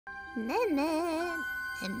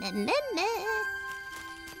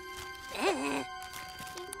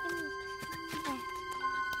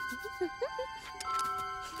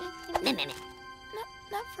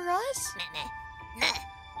Not for us.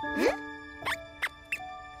 I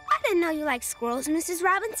didn't know you liked squirrels, Mrs.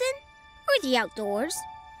 Robinson. Or the outdoors.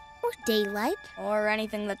 Or daylight. Or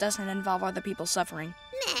anything that doesn't involve other people suffering.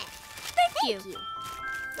 Thank you.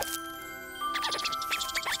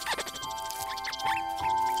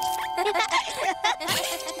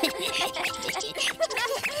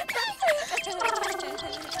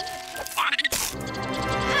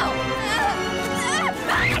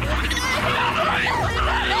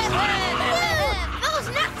 Those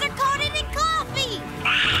nuts are coated in coffee!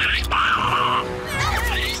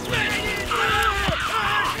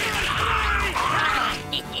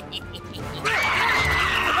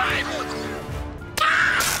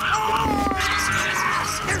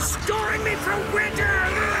 They're storing me for winter!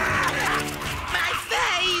 My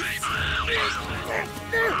face!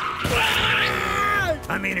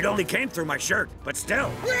 I mean, it only came through my shirt, but still.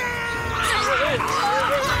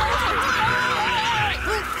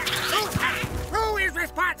 Who is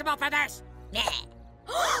responsible for this? I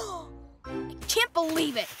can't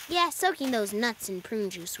believe it. Yeah, soaking those nuts in prune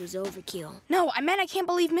juice was overkill. No, I meant I can't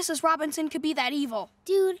believe Mrs. Robinson could be that evil.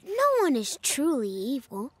 Dude, no one is truly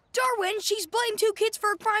evil. Darwin, she's blamed 2 kids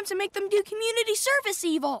for crimes and make them do community service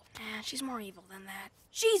evil. She's more evil than that.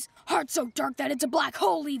 She's heart so dark that it's a black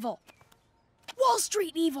hole evil. Wall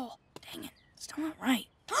Street evil. Dang it, still not right.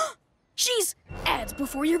 She's ads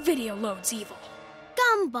before your video loads evil.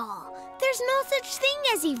 Gumball, there's no such thing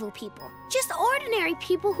as evil people. Just ordinary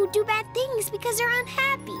people who do bad things because they're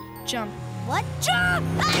unhappy. Jump. What? Jump!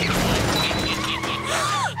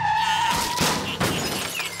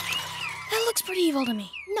 That looks pretty evil to me.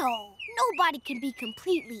 No, nobody can be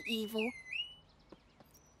completely evil.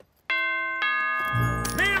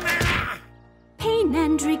 Pain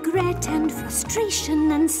and regret and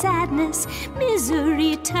frustration and sadness,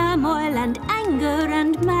 misery, turmoil and anger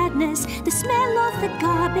and madness, the smell of the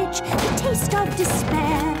garbage, the taste of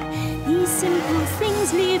despair. These simple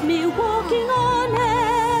things leave me walking on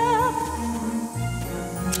air.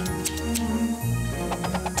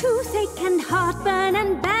 Toothache and heartburn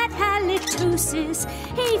and bad halitosis,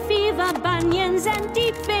 hay fever, bunions and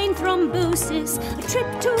deep vein thrombosis, a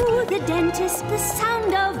trip to the dentist, the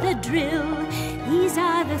sound of the drill. These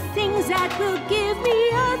are the things that will give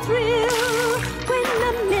me a thrill. When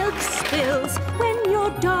the milk spills, when your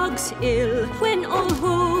dog's ill, when all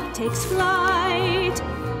hope takes flight,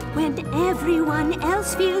 when everyone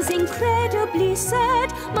else feels incredibly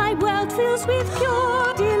sad, my world fills with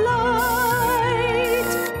pure delight.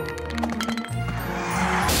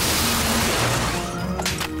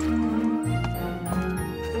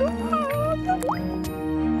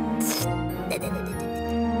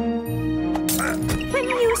 When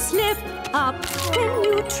you slip up, when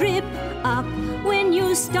you trip up, when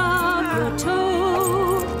you stub your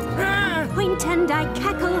toe, point and I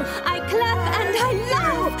cackle, I clap and I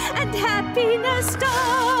laugh, and happiness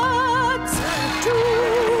starts to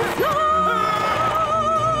flow.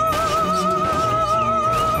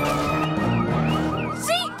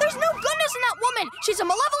 See, there's no goodness in that woman. She's a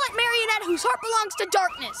malevolent marionette whose heart belongs to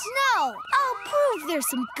darkness. No, I'll prove there's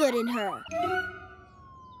some good in her.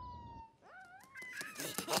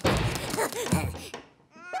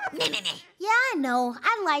 Yeah, I know.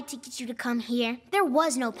 I lied to get you to come here. There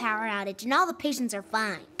was no power outage, and all the patients are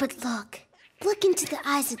fine. But look into the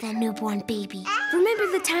eyes of that newborn baby. Remember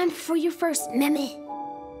the time before your first meme?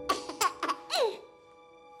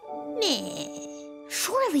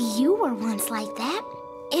 Surely you were once like that.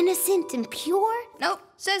 Innocent and pure. Nope.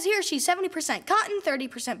 Says here she's 70% cotton,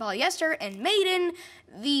 30% polyester, and made in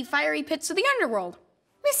the fiery pits of the underworld.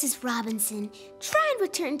 Mrs. Robinson, try and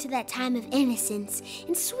return to that time of innocence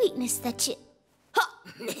and sweetness that you... Huh.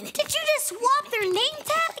 Did you just swap their name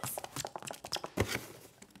tags?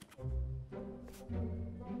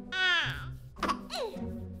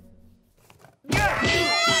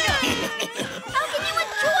 How can you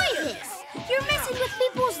enjoy this? You're messing with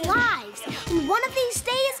people's lives. And one of these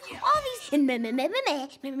days, all these...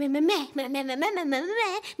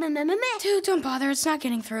 Dude, don't bother. It's not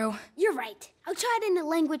getting through. You're right. I'll try it in a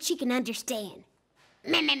language she can understand.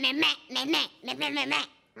 3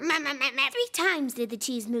 times did the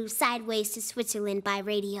cheese move sideways to Switzerland by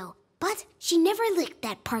radio. But she never licked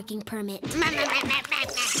that parking permit.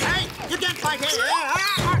 Hey, you can't fight here!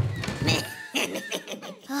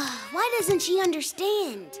 Why doesn't she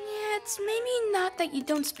understand? Yeah, it's maybe not that you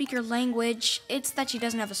don't speak her language. It's that she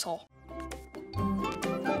doesn't have a soul.